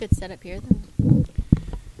Good setup here, then.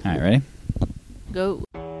 All right, ready? Go.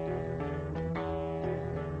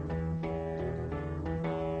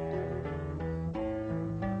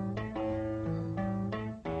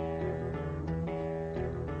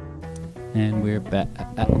 And we're back.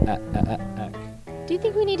 Do you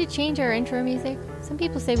think we need to change our intro music? Some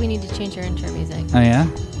people say we need to change our intro music. Oh, yeah?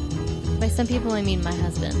 By some people, I mean my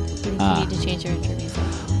husband. Do you think we need to change our intro music?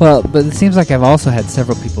 Well, but it seems like I've also had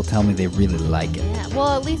several people tell me they really like it. Yeah,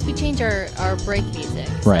 well, at least we change our break music.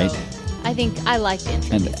 Right. So I think I like the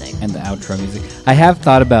intro music. And the outro music. I have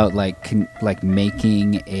thought about like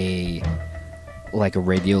making a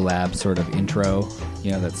Radiolab sort of intro,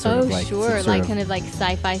 that's sort of like... sure, kind of like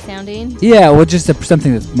sci-fi sounding. Yeah, well, just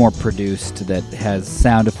something that's more produced, that has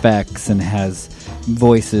sound effects and has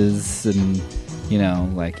voices and,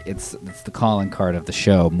 it's the calling card of the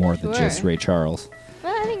show more than just Ray Charles.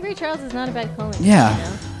 Well, I think Ray Charles is not a bad calling card. Yeah.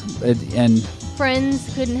 And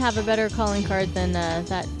Friends couldn't have a better calling card than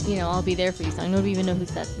that, I'll Be There For You song. Nobody even knows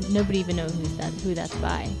who that's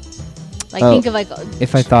by. Think of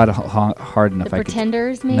if I thought hard enough, the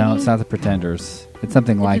Pretenders, maybe? No, it's not the Pretenders. It's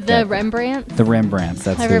something like the that. Rembrandts? The Rembrandts,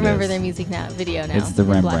 that's I remember their music video now. It's the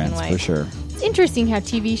Rembrandts, for sure. It's interesting how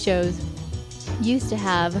TV shows used to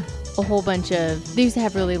have a whole bunch of... They used to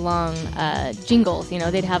have really long jingles.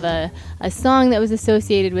 They'd have a song that was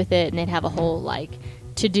associated with it, and they'd have a whole,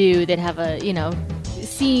 to-do. They'd have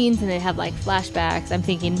scenes, and they'd have, flashbacks. I'm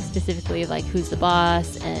thinking specifically of, Who's the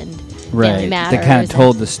Boss and... Right, Matters, they kind of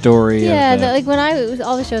told the story. Yeah, when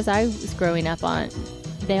all the shows I was growing up on,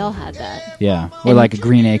 they all had that. Yeah, or like a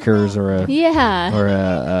Green Acres or a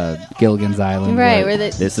Gilligan's Island. Right,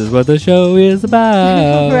 this is what the show is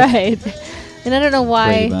about. Right, and I don't know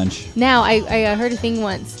why. Brady Bunch. Now I heard a thing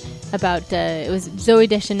once about it was Zooey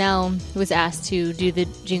Deschanel was asked to do the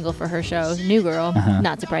jingle for her show New Girl,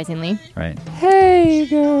 not surprisingly. Right. Hey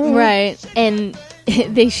girl. Right, and.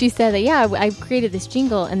 She said that I created this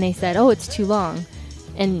jingle, and they said, it's too long,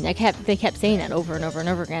 and they kept saying that over and over and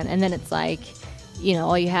over again, and then it's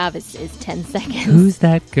all you have is 10 seconds. Who's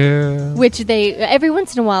that girl? Which they every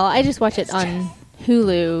once in a while, I just watch it on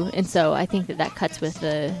Hulu, and so I think that cuts with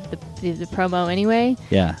the promo anyway.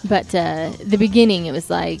 Yeah. But the beginning, it was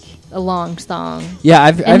a long song.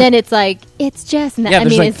 Yeah, then it's it's just... Yeah,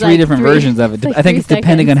 there's three different versions of it. I think it's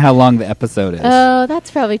depending on how long the episode is. Oh, that's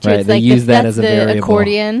probably true. Right, it's they use that as a variable.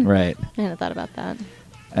 Accordion. Right. I hadn't thought about that.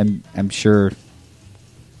 I'm sure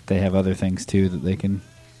they have other things too that they can,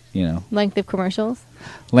 Length of commercials.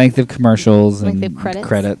 Length of commercials Length and of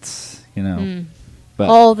credits. But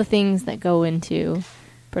all the things that go into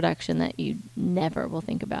production that you never will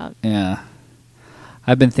think about. Yeah.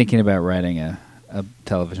 I've been thinking about writing a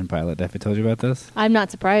television pilot. Have I told you about this? I'm not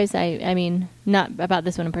surprised. I mean, not about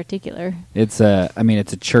this one in particular. It's a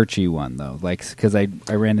churchy one though. Because I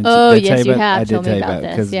ran into. Oh, yes, you have. I did tell you about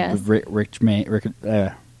this. Because yes. Richard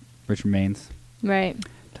Maines. Right.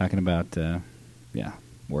 Talking about,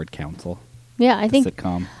 ward council. Yeah, I think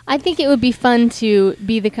sitcom. I think it would be fun to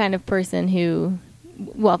be the kind of person who,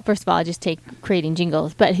 well, first of all, I just take creating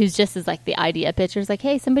jingles, but who's just as the idea pitcher is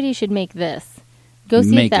hey, somebody should make this. Go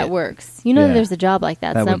see if that works. There's a job like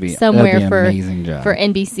that, somewhere for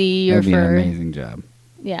NBC or that'd be for an amazing job.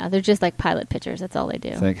 Yeah, they're just pilot pitchers. That's all they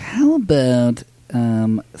do. It's how about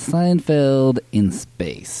Seinfeld in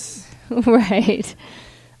space? Right.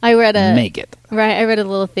 I read a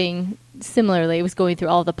little thing. Similarly, it was going through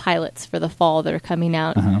all the pilots for the fall that are coming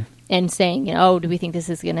out and saying, do we think this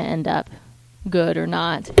is going to end up good or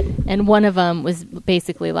not? And one of them was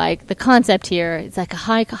basically the concept here. It's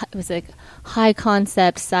high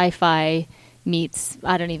concept sci-fi meets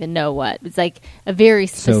I don't even know what. It's a very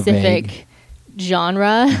specific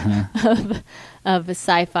genre of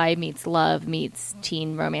sci-fi meets love meets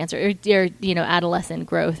teen romance or adolescent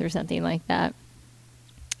growth or something like that.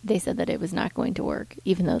 They said that it was not going to work,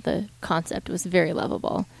 even though the concept was very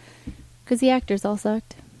lovable, because the actors all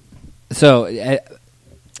sucked. So, I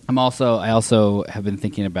also have been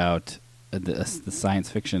thinking about the science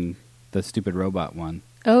fiction, the stupid robot one.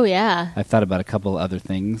 Oh yeah, I've thought about a couple other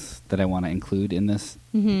things that I want to include in this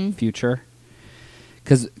future,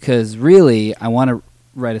 because really I want to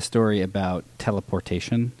write a story about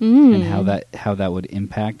teleportation and how that would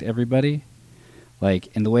impact everybody.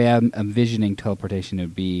 And the way I'm envisioning teleportation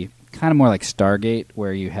would be kind of more like Stargate,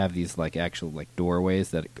 where you have these actual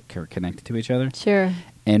doorways that are connected to each other. Sure.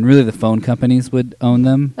 And really, the phone companies would own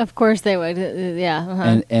them. Of course, they would.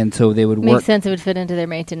 Yeah. And so they would work. Makes sense. It would fit into their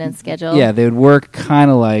maintenance schedule. Yeah, they would work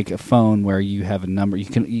kind of like a phone, where you have a number.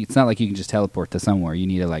 It's not like you can just teleport to somewhere. You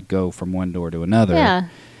need to go from one door to another. Yeah.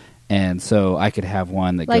 And so I could have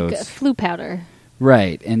one that goes flu powder.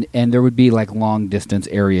 Right, and there would be like long distance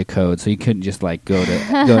area code, so you couldn't just like go to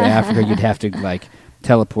Africa. You'd have to like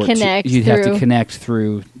teleport. You'd have to connect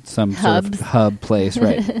through some sort of hub place,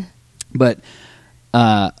 right? But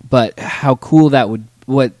how cool that would.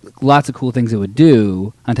 What lots of cool things it would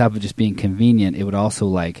do on top of just being convenient. It would also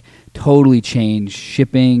like totally change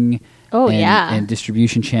shipping. And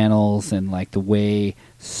distribution channels and like the way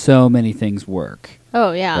so many things work.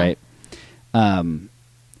 Oh yeah. Right.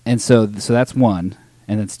 And so that's one,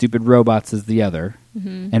 and then stupid robots is the other,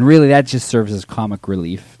 and really that just serves as comic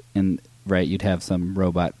relief. And right, you'd have some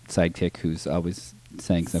robot sidekick who's always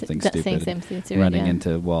saying something stupid, running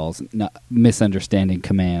into walls, not misunderstanding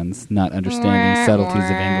commands, not understanding subtleties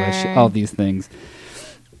of English, all these things.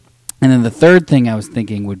 And then the third thing I was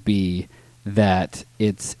thinking would be that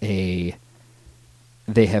they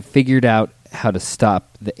have figured out how to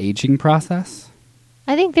stop the aging process.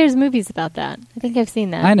 I think there's movies about that. I think I've seen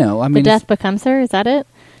that. I know. I mean, The Death Becomes Her. Is that it?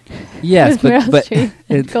 Yes, but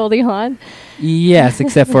Goldie Hawn. Yes,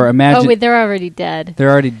 except for imagine. Oh wait, they're already dead. They're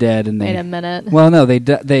already dead, and wait a minute. Well, no,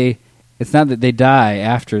 they. It's not that they die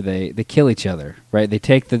after they kill each other, right? They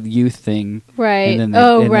take the youth thing, right? And then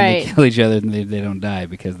then they kill each other, and they don't die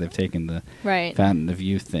because they've taken the Fountain of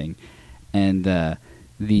Youth thing, and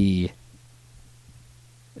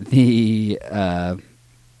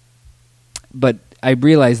but I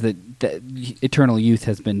realize that eternal youth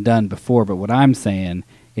has been done before. But what I'm saying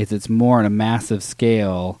is it's more on a massive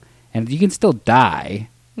scale, and you can still die.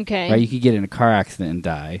 Okay, right? You could get in a car accident and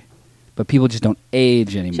die. But people just don't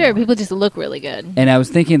age anymore. Sure, people just look really good. And I was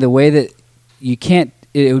thinking the way that you can't,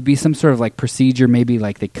 it would be some sort of like procedure, maybe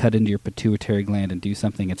like they cut into your pituitary gland and do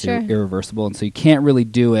something that's irreversible. And so you can't really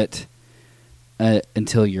do it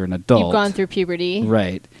until you're an adult. You've gone through puberty.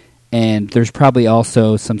 Right. And there's probably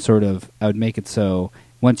also some sort of, I would make it so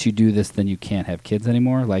once you do this, then you can't have kids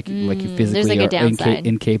anymore. Like you physically are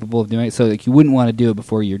incapable of doing it. So like you wouldn't want to do it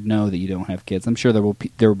before you know that you don't have kids. I'm sure there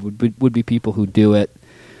would be people who do it,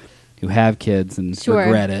 who have kids and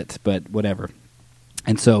regret it, but whatever.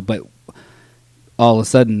 And so, but all of a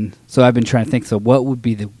sudden, so I've been trying to think, so what would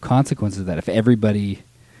be the consequences of that if everybody,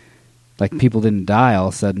 like people didn't die all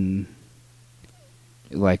of a sudden,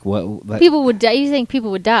 like what? Like, people would die. You think people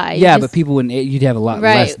would die? Yeah, but people wouldn't, you'd have a lot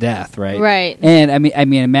less death, right? Right. And I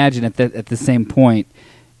mean, imagine at the same point,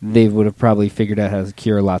 they would have probably figured out how to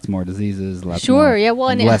cure lots more diseases, less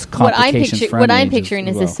complications. What I'm picturing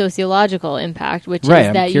is a sociological impact, which is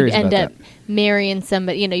that you end up marrying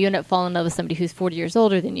somebody. You end up falling in love with somebody who's 40 years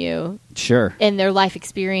older than you. Sure. And their life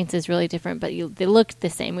experience is really different, but they look the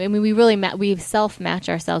same. I mean, we self-match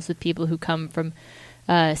ourselves with people who come from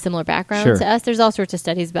similar backgrounds to us. There's all sorts of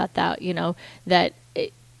studies about that. That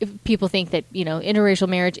people think that interracial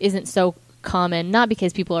marriage isn't so common, not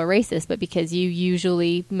because people are racist, but because you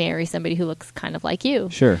usually marry somebody who looks kind of like you.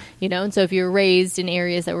 Sure. And so if you're raised in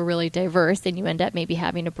areas that were really diverse, then you end up maybe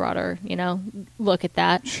having a broader, look at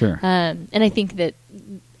that. Sure. And I think the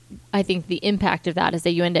impact of that is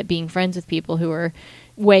that you end up being friends with people who are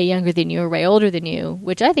way younger than you or way older than you,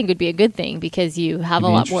 which I think would be a good thing because you have a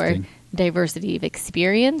lot more diversity of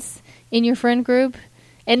experience in your friend group.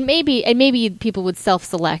 And maybe people would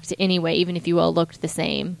self-select anyway, even if you all looked the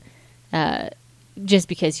same. Just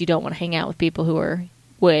because you don't want to hang out with people who are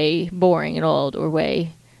way boring and old or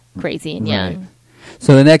way crazy and young.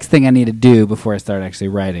 So the next thing I need to do before I start actually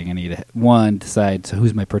writing, I need to, decide, so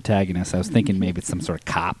who's my protagonist? I was thinking maybe it's some sort of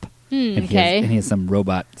cop. And he has some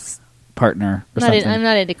robot partner or something. I'm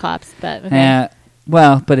not into cops, but okay.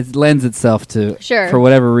 But it lends itself to, for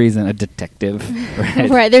whatever reason, a detective. Right?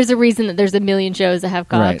 Right. There's a reason that there's a million shows that have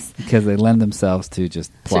cops. Right. Because they lend themselves to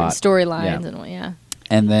just plot. Certain storylines and all,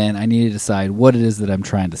 And then I need to decide what it is that I'm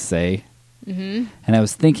trying to say. Mm-hmm. And I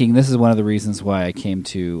was thinking, this is one of the reasons why I came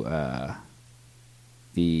to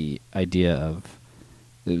the idea of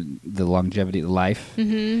the longevity of life.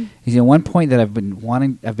 Mm-hmm. Is, one point that I've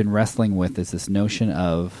been wrestling with is this notion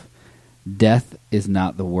of death is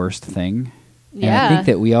not the worst thing. Yeah. And I think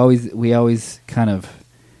that we always kind of,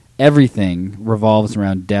 everything revolves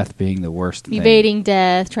around death being the worst thing. Evading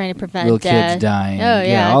death, trying to prevent little death. Kids dying. Oh,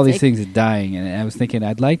 yeah. All these things are dying. And I was thinking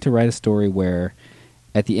I'd like to write a story where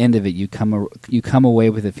at the end of it you come away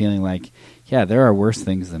with a feeling like, yeah, there are worse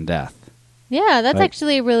things than death. Yeah, that's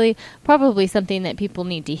actually really probably something that people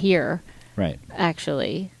need to hear. Right.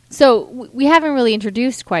 Actually. So we haven't really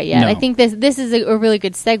introduced quite yet. No. I think this is a really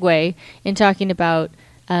good segue in talking about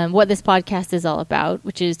what this podcast is all about,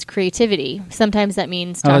 which is creativity. Sometimes that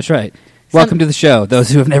means... that's right. Welcome to the show, those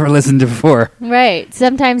who have never listened to before. Right.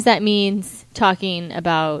 Sometimes that means talking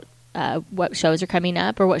about what shows are coming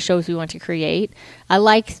up or what shows we want to create. I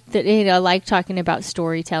like that. I like talking about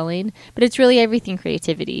storytelling, but it's really everything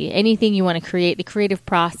creativity. Anything you want to create, the creative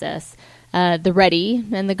process, the ready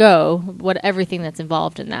and the go, everything that's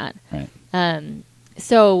involved in that. Right.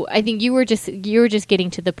 So I think you were just getting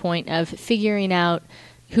to the point of figuring out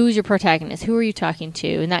who's your protagonist, who are you talking to,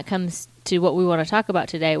 and that comes to what we want to talk about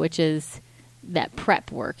today, which is that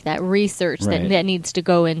prep work, that research that needs to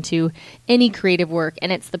go into any creative work.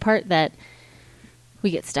 And it's the part that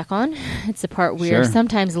we get stuck on. It's the part we're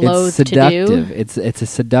sometimes loath to do. It's a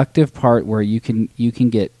seductive part where you can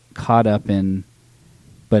get caught up in,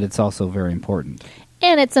 but it's also very important.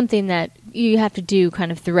 And it's something that you have to do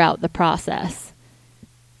kind of throughout the process.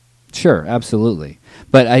 Sure, absolutely.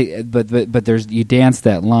 But there's you dance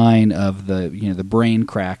that line of the brain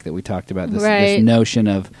crack that we talked about. This notion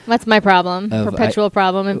of that's my problem, perpetual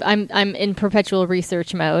problem. I'm in perpetual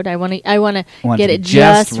research mode. I want to get it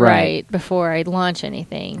just right before I launch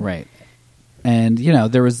anything. Right. And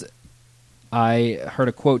I heard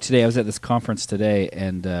a quote today. I was at this conference today,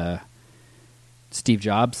 and Steve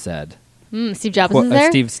Jobs said. Steve Jobs was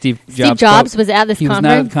there. Steve Jobs was at this conference. He was not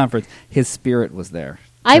at the conference. His spirit was there.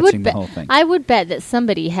 I would bet that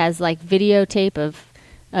somebody has like videotape of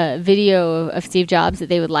video of Steve Jobs that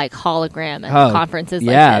they would like hologram at conferences like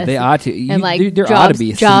this. Yeah, they ought to. And like there ought to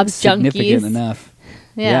be Jobs significant junkies. Enough.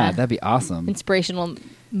 Yeah, that'd be awesome. Inspirational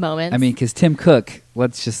moments. I mean, because Tim Cook,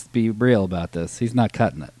 let's just be real about this. He's not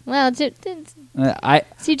cutting it. Well,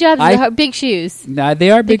 Steve Jobs are big shoes. Nah,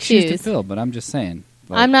 they are big shoes to fill, but I'm just saying.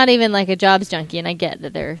 I'm not even like a Jobs junkie, and I get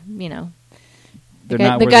that they're,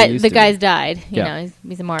 the guy's died.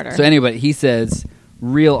 He's a martyr. So anyway, he says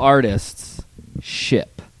real artists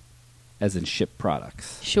ship, as in ship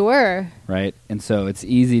products. Sure. Right, and so it's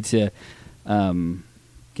easy to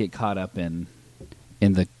get caught up in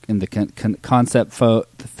the concept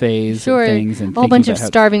phase of things, and a whole bunch of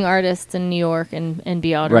starving artists in New York and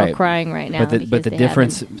beyond are all crying right now. But the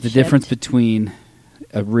difference between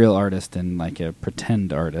a real artist and like a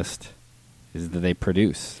pretend artist is that they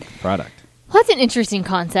produce product. Well, that's an interesting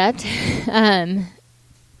concept. I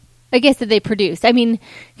guess that they produce. I mean,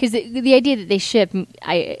 because the idea that they ship,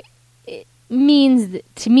 it means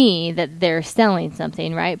to me that they're selling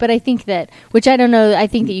something, right? But I think that, which I don't know, I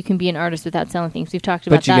think that you can be an artist without selling things. We've talked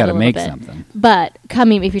about that a little bit. But you got to make something. But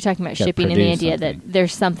if you're talking about shipping and the idea that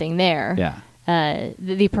there's something there,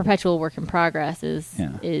 the perpetual work in progress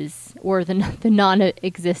is or the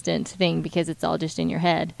non-existent thing because it's all just in your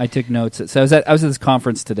head. I took notes. So I was at this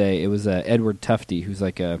conference today. It was Edward Tufte, who's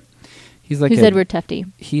Edward Tufte?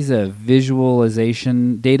 He's a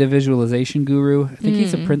data visualization guru. I think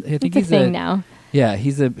he's a thing now. Yeah,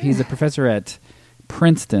 he's a professor at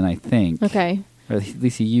Princeton, I think. Okay. Or at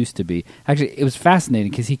least he used to be. Actually, it was fascinating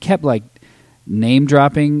because he kept like not name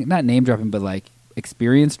dropping, but like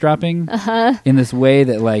experience dropping in this way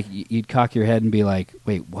that like you'd cock your head and be like,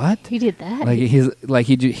 wait, what? He did that? Like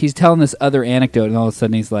he's telling this other anecdote, and all of a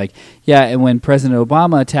sudden he's like, yeah, and when President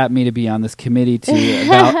Obama tapped me to be on this committee to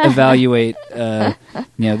evaluate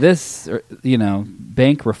this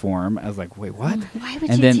bank reform, I was like, wait, what? Why would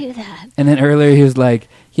you do that? And then earlier he was like,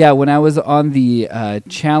 yeah, when I was on the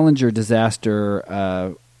Challenger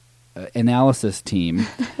disaster analysis team,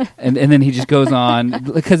 and then he just goes on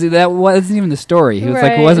because that wasn't even the story. He was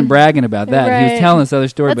like, he wasn't bragging about that. Right. He was telling this other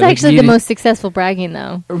story. That's actually the most successful bragging,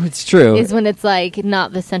 though. It's true. Is when it's like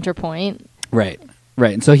not the center point. Right.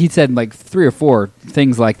 And so he said like 3 or 4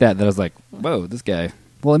 things like that I was like, whoa, this guy.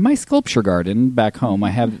 Well, in my sculpture garden back home,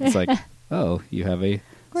 I have. It's like, oh, you have a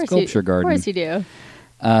sculpture garden. Of course you do.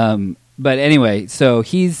 But anyway, so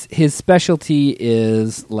his specialty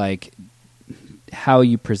is like how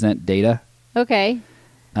you present data. Okay.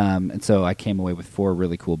 And so I came away with 4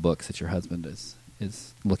 really cool books that your husband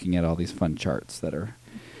is looking at all these fun charts that are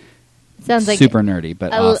sounds like super nerdy,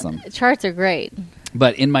 but awesome. Charts are great.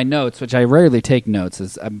 But in my notes, which I rarely take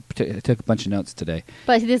notes, I took a bunch of notes today.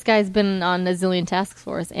 But this guy's been on a zillion task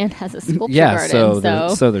force and has a sculpture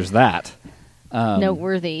garden. So there's that.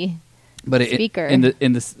 Noteworthy. But speaker.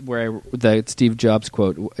 The Steve Jobs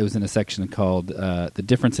quote, it was in a section called "The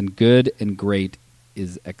difference in good and great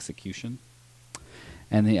is execution."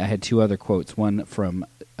 And I had 2 other quotes. One from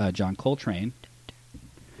John Coltrane,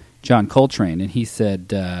 and he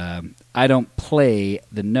said, "I don't play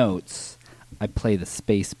the notes; I play the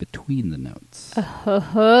space between the notes."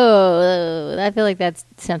 Oh, I feel like that's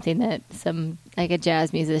something that like a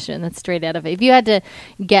jazz musician that's straight out of it. If you had to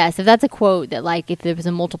guess, if that's a quote that like if there was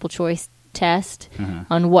a multiple choice test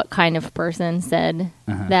on what kind of person said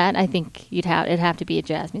that, I think it'd have to be a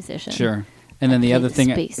jazz musician. Sure. And then the other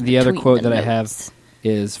quote that I have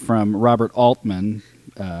is from Robert Altman,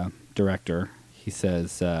 director. He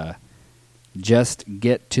says, just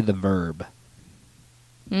get to the verb.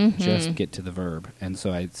 Mm-hmm. Just get to the verb. And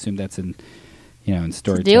so I assume that's in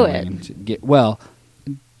storytelling. To do it.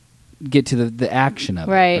 Get to the action of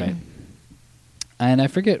it. Right. And I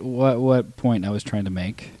forget what point I was trying to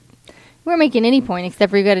make. We're making any point except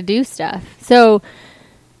for you got to do stuff. So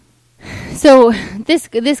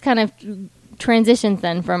this kind of transitions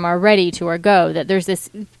then from our ready to our go, that there's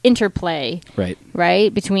this interplay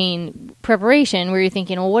right between preparation where you're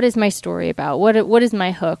thinking, well, what is my story about, what is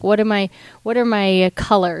my hook, what are my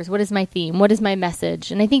colors, what is my theme, what is my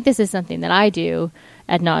message. And I think this is something that I do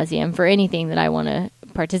ad nauseum for anything that I want to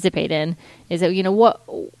participate in, is that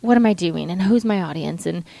what am I doing and who's my audience,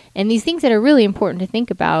 and these things that are really important to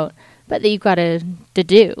think about, but that you've got to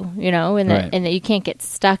do, and that you can't get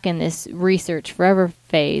stuck in this research forever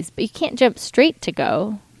phase. But you can't jump straight to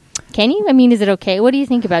go, can you? I mean, is it okay? What do you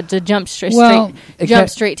think about to jump straight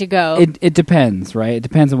to go? It depends, right? It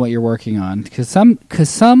depends on what you're working on, because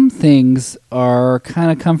some things are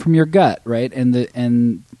kind of come from your gut, right?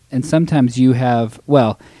 And sometimes you have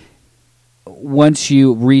once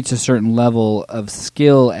you reach a certain level of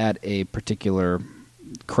skill at a particular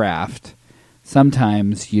craft,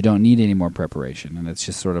 sometimes you don't need any more preparation, and it's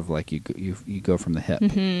just sort of like you go from the hip,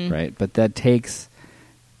 mm-hmm. right? But that takes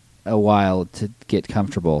a while to get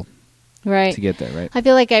comfortable, right? To get there, right? I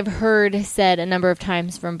feel like I've heard said a number of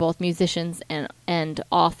times from both musicians and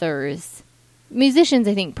authors. Musicians,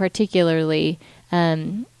 I think, particularly,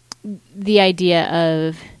 the idea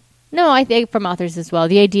of I think from authors as well,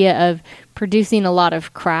 the idea of producing a lot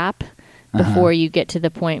of crap before you get to the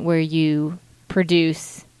point where you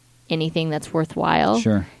produce anything that's worthwhile.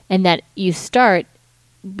 Sure. And that you start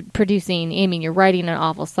producing, you're writing an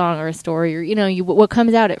awful song or a story, or, what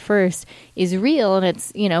comes out at first is real, and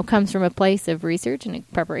it's, comes from a place of research and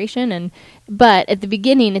preparation. But at the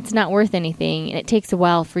beginning, it's not worth anything. And it takes a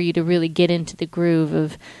while for you to really get into the groove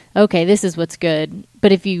of, okay, this is what's good.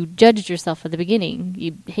 But if you judged yourself at the beginning,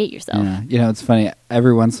 you hate yourself. Yeah. It's funny.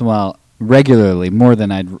 Every once in a while, regularly, more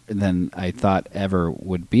than I thought ever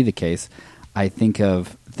would be the case, I think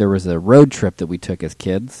of, there was a road trip that we took as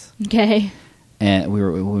kids. Okay. And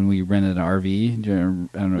when we rented an RV. I don't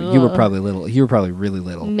know. You were probably little. You were probably really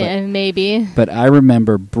little. Maybe. But I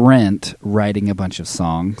remember Brent writing a bunch of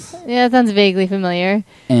songs. Yeah, that sounds vaguely familiar.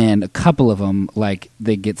 And a couple of them,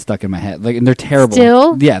 they get stuck in my head. And they're terrible.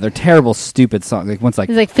 Still? Yeah, they're terrible, stupid songs.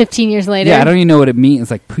 It's 15 years later. Yeah, I don't even know what it means. It's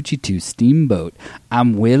like Poochie 2 Steamboat.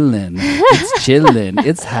 I'm willing. It's chilling.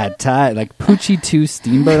 It's high tide. Like Poochie 2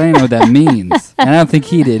 Steamboat. I don't know what that means. And I don't think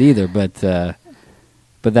he did either. But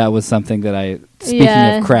that was something that speaking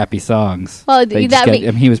of crappy songs. Well, he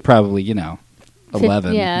was probably,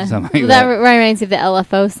 11. Yeah. Something like that reminds me of the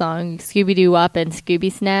LFO song, Scooby-Doo-Wop and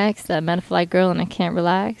Scooby Snacks, the Metafly Girl and I Can't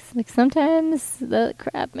Relax. Sometimes the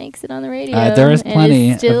crap makes it on the radio. There's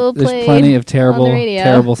plenty of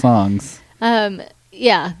terrible songs. That's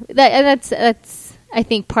I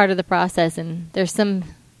think part of the process, and there's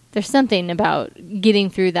something about getting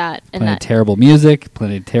through that. And plenty of terrible music,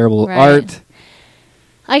 plenty of terrible art.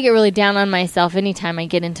 I get really down on myself anytime I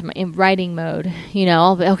get into my writing mode.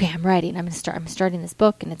 I'll be, okay, I'm writing. I'm starting this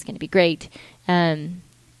book, and it's going to be great. And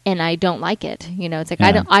I don't like it. It's like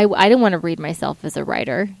I don't want to read myself as a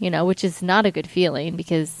writer. Which is not a good feeling,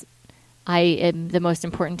 because I am the most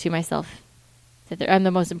important to myself. I'm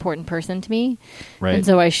the most important person to me, right? And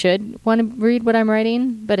so I should want to read what I'm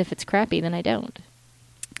writing. But if it's crappy, then I don't.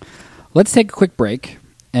 Let's take a quick break,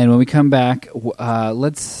 and when we come back, we'll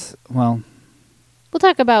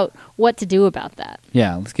talk about what to do about that.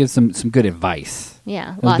 Yeah, let's give some good advice.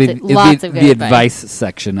 Yeah, lots of good advice. The advice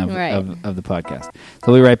section of the podcast. So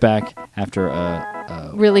we'll be right back after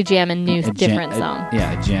a really jamming different song.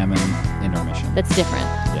 A jamming intermission. That's different.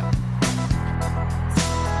 Yeah.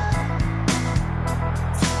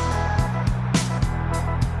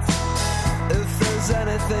 If there's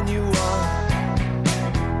anything you want,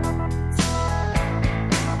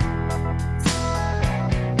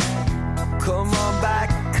 come on back,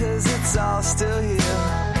 'cause it's all still here.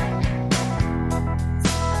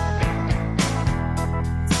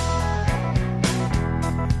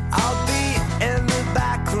 I'll be in the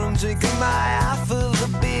back room drinking my half of the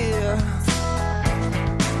beer.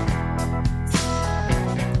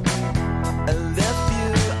 And if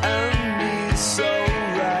you and me so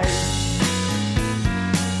right,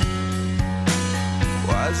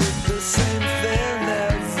 was it the same thing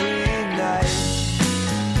every night?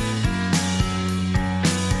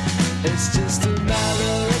 It's just a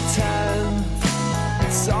matter of time.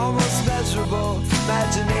 It's almost measurable.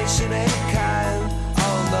 Imagination ain't kind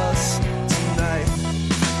on us tonight.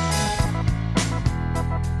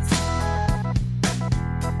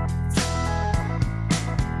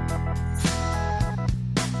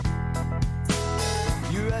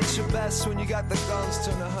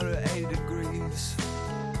 108 degrees.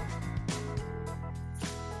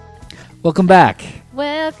 Welcome back.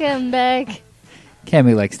 Welcome back.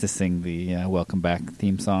 Cami likes to sing the Welcome Back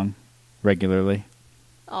theme song regularly.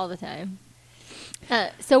 All the time.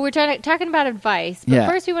 So we're talking about advice, but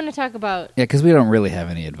first we want to talk about... Yeah, because we don't really have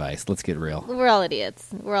any advice. Let's get real. We're all idiots.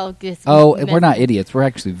 We're all just... we're not idiots. We're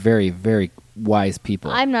actually very, very wise people.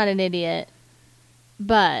 I'm not an idiot,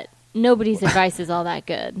 but nobody's advice is all that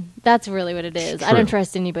good. That's really what it is. True. I don't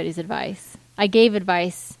trust anybody's advice. I gave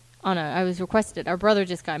advice... I was requested. Our brother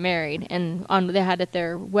just got married, and they had at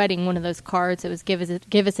their wedding one of those cards that was give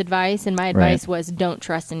us advice, and my advice was don't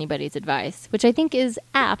trust anybody's advice, which I think is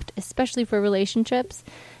apt, especially for relationships,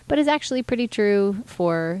 but is actually pretty true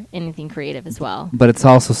for anything creative as well. But it's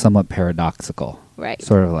also somewhat paradoxical. Right.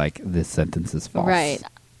 Sort of like this sentence is false. Right.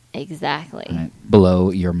 Exactly. Right.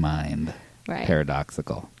 Blow your mind. Right.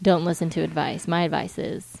 Paradoxical. Don't listen to advice. My advice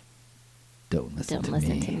is don't listen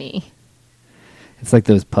to me. It's like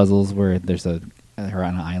those puzzles where they're on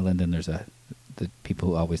an island and there's the people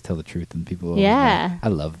who always tell the truth and people who I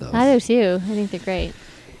love those. I do too. I think they're great.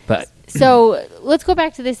 But so let's go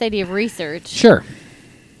back to this idea of research. Sure.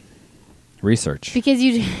 Research. Because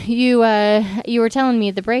you were telling me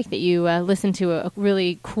at the break that you listened to a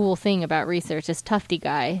really cool thing about research, this Tufte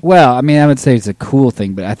guy. Well, I mean, I would say it's a cool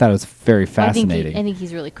thing, but I thought it was very fascinating. I think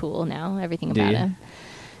he's really cool now, everything about him.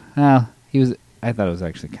 Well, I thought it was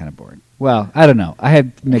actually kind of boring. Well, I don't know. I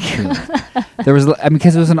had mixed feelings.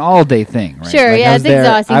 Because it was an all-day thing, right? Sure, it's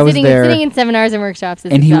exhausting. Sitting in seminars and workshops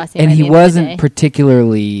is exhausting. And he wasn't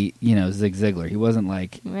particularly, Zig Ziglar. He wasn't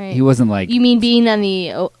like. Right. He wasn't like. You mean being on the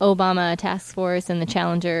Obama task force and the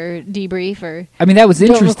Challenger debrief, or? I mean, that was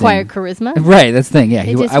interesting. Don't require charisma, right? That's the thing. Yeah,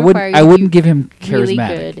 I wouldn't give him charismatic. Really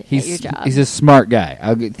good at your job. He's a smart guy.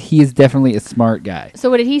 He is definitely a smart guy.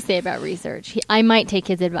 So, what did he say about research? I might take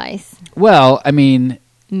his advice. Well, I mean.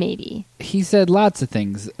 Maybe. He said lots of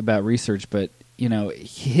things about research, but,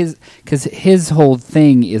 his whole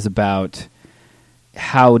thing is about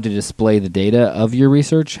how to display the data of your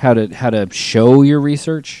research, how to show your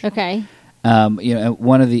research. Okay.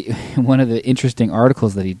 One of the interesting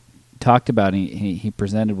articles that he talked about and he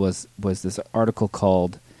presented was this article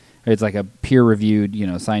called, it's like a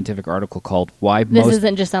peer-reviewed, scientific article called "Why This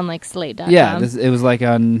isn't just on like Slate.com. Yeah, it was like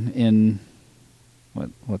in.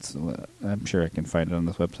 I'm sure I can find it on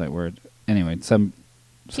this website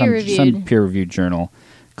some peer-reviewed journal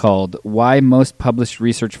called "Why Most Published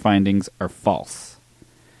Research Findings Are False."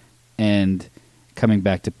 And coming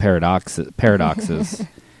back to paradoxes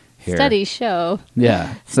here. Studies show.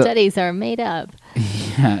 Yeah. Studies are made up.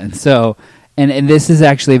 Yeah, and so and this is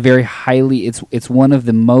actually very highly it's one of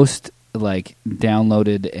the most like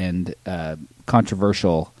downloaded and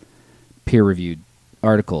controversial peer-reviewed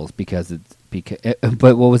articles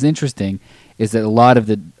but what was interesting is that a lot of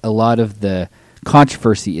the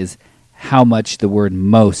controversy is how much the word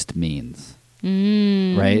most means.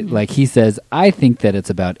 Right? Like he says, I think that it's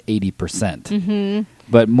about 80%. Mm-hmm.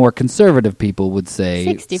 But more conservative people would say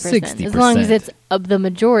 60%. As long as it's of the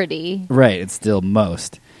majority. Right, it's still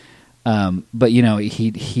most. But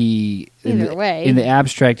he either way in the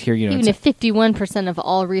abstract here, even if 51% of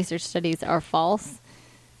all research studies are false.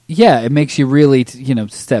 Yeah, it makes you really,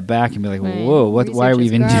 step back and be like, whoa, why are we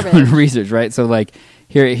even doing research, right? So, like,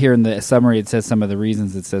 here in the summary, it says some of the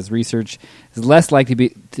reasons. It says research is less likely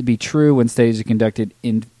to be true when studies are conducted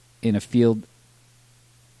in a field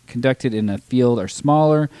are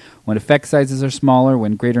smaller, when effect sizes are smaller,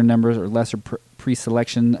 when greater numbers or lesser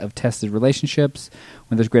pre-selection of tested relationships,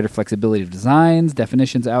 when there's greater flexibility of designs,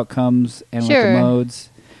 definitions, outcomes, analytical modes,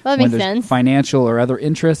 well, that makes sense. Financial or other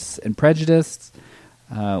interests and prejudice.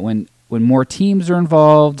 When more teams are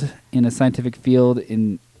involved in a scientific field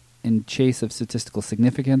in chase of statistical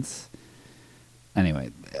significance.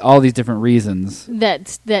 Anyway, all these different reasons that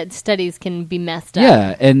studies can be messed up.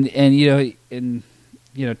 Yeah, and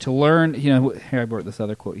to learn, here I brought this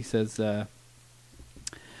other quote. He says,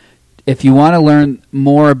 if you want to learn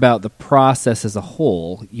more about the process as a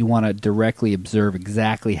whole, you want to directly observe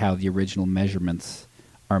exactly how the original measurements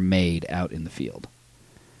are made out in the field.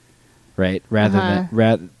 Right,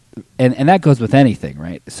 and that goes with anything,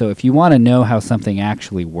 right? So if you want to know how something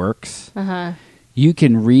actually works, you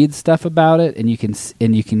can read stuff about it, and you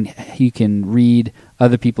can read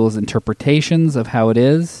other people's interpretations of how it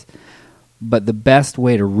is. But the best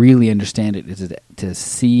way to really understand it is to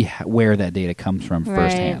see where that data comes from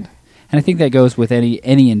firsthand. And I think that goes with any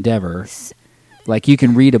endeavor. Like you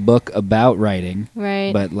can read a book about writing,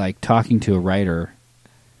 right? But like talking to a writer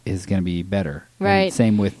is going to be better. Right. And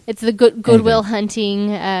same with it's the Goodwill Hunting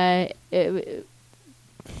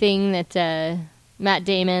thing that Matt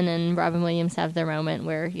Damon and Robin Williams have their moment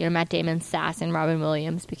where, Matt Damon's sassing Robin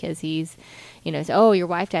Williams because he's, says, oh, your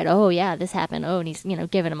wife died. Oh, yeah, this happened. Oh, and he's,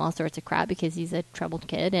 giving him all sorts of crap because he's a troubled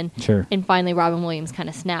kid. And, and finally Robin Williams kind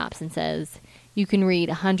of snaps and says, you can read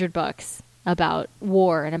 100 books about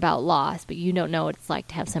war and about loss, but you don't know what it's like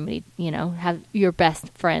to have somebody, have your best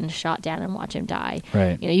friend shot down and watch him die.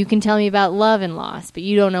 Right. You can tell me about love and loss, but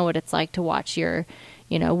you don't know what it's like to watch your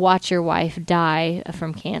wife die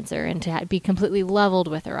from cancer and to be completely leveled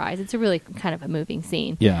with her eyes. It's a really kind of a moving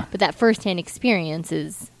scene. Yeah. But that firsthand experience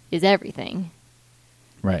is everything.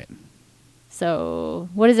 Right. So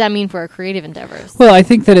what does that mean for our creative endeavors? Well, I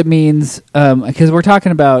think that it means, because we're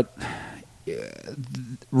talking about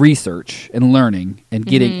research and learning and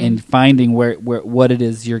getting and finding where what it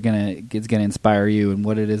is it's gonna inspire you, and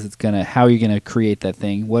what it is how you're gonna create that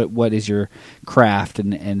thing. What is your craft,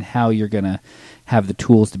 and how you're gonna have the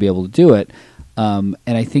tools to be able to do it. And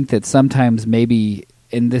I think that sometimes maybe,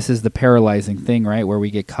 and this is the paralyzing thing, right, where we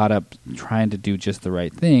get caught up trying to do just the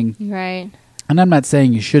right thing. Right. And I'm not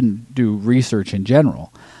saying you shouldn't do research in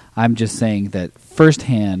general. I'm just saying that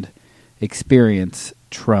firsthand experience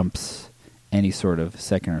trumps any sort of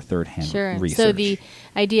second or third hand research. So the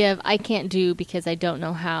idea of I can't do because I don't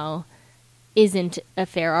know how isn't a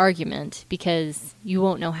fair argument, because you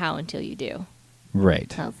won't know how until you do.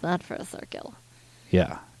 Right. How's that for a circle?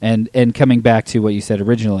 Yeah. And coming back to what you said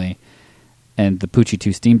originally, and the Poochie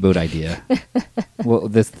 2 Steamboat idea. Well,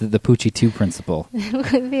 the Poochie 2 principle. The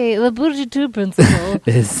Poochie 2 principle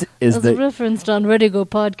is referenced on Ready Go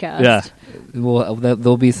podcast. Yeah. Well,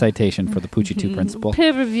 there'll be a citation for the Poochie 2 principle.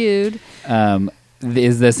 Peer-reviewed.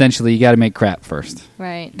 Is essentially you got to make crap first.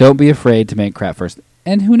 Right. Don't be afraid to make crap first.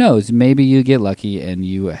 And who knows, maybe you get lucky and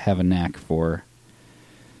you have a knack for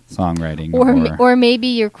songwriting. Or maybe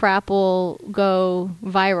your crap will go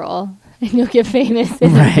viral and you'll get famous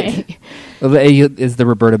in a way. Is the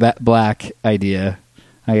Roberta Black idea.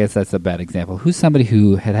 I guess that's a bad example. Who's somebody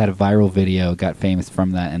who had a viral video, got famous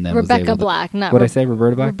from that, and then Rebecca was able to... Black, not... What I say,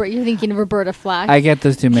 Roberta Black? You're thinking of Roberta Flack. I get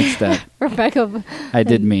those two mixed up. Rebecca... I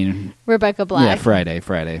did mean... Rebecca Black. Yeah,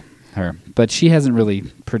 Friday. Her. But she hasn't really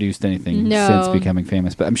produced anything since becoming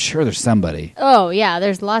famous, but I'm sure there's somebody. Oh, yeah,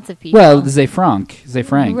 there's lots of people. Well, Zay Frank.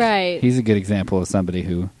 Right. He's a good example of somebody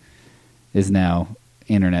who is now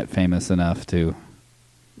internet famous enough to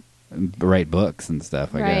write books and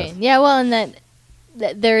stuff, I guess. Yeah, well, and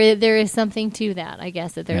that there is something to that, I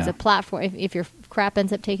guess, that there's a platform. If your crap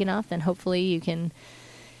ends up taking off, then hopefully you can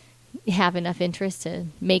have enough interest to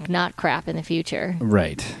make not crap in the future.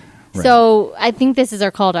 Right. So I think this is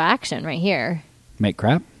our call to action right here. Make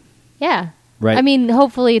crap? Yeah. Right. I mean,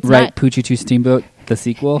 hopefully it's not... Poochie 2 Steamboat, the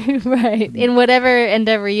sequel? Right. In whatever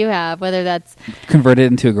endeavor you have, whether that's... Convert it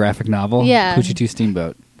into a graphic novel? Yeah. Poochie 2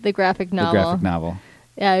 Steamboat. The graphic novel.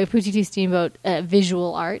 Poochie 2 Steamboat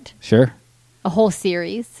visual art. Sure. A whole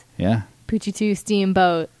series. Yeah. Poochie 2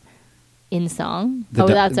 Steamboat in song.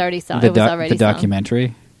 That's already song. It was already the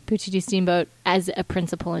documentary. Poochie 2 Steamboat as a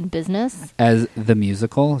principal in business. As the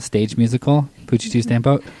musical, stage musical, Poochie 2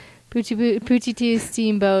 Steamboat. Poochie 2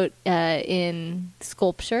 Steamboat in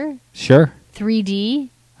sculpture. Sure. 3D.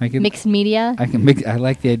 Mixed media. I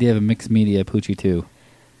like the idea of a mixed media Poochie 2.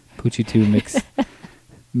 Poochie 2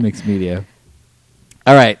 mixed media.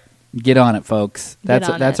 All right. Get on it, folks.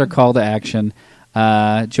 That's our call to action.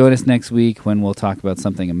 Join us next week when we'll talk about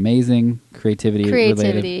something amazing, creativity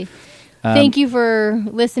related. Thank you for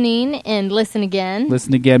listening, and listen again.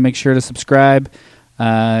 Make sure to subscribe.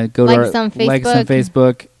 Go to us on Facebook. Like us on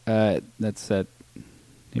Facebook. That's at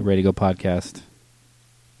the Ready Go podcast.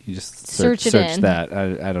 You just search that.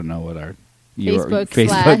 I don't know what our Facebook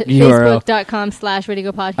URL. Facebook.com/Ready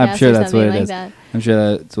Go podcast. I'm sure that's what it is. That. I'm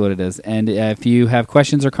sure that's what it is. And if you have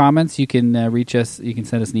questions or comments, you can reach us. You can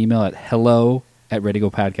send us an email at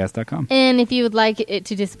hello@readygopodcast.com. And if you would like it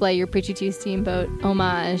to display your Poochie 2 Steamboat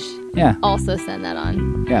homage, also send that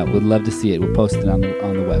on. Yeah, we'd love to see it. We'll post it on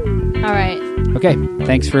the web. All right. Okay.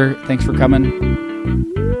 Thanks for coming.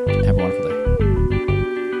 Have a wonderful day.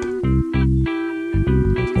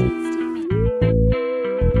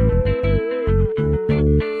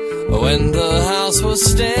 When the house was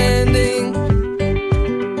standing,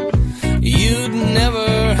 you'd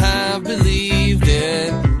never have believed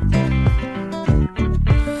it.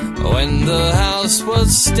 When the house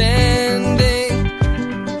was standing,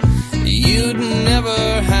 you'd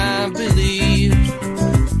never have believed.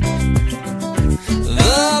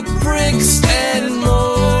 The bricks and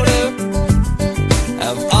mortar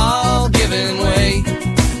have all given way.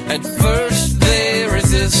 At first they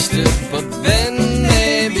resisted, but then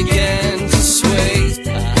they began to sway.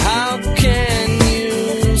 How can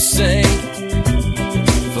you say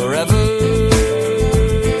forever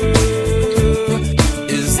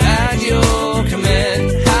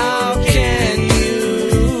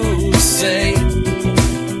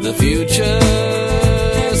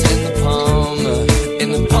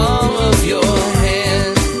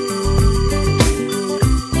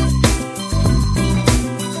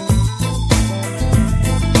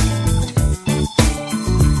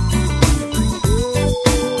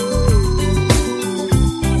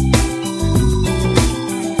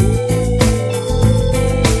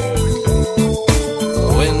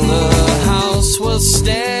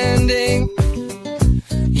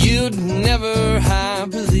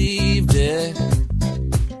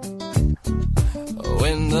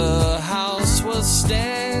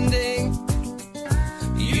stand.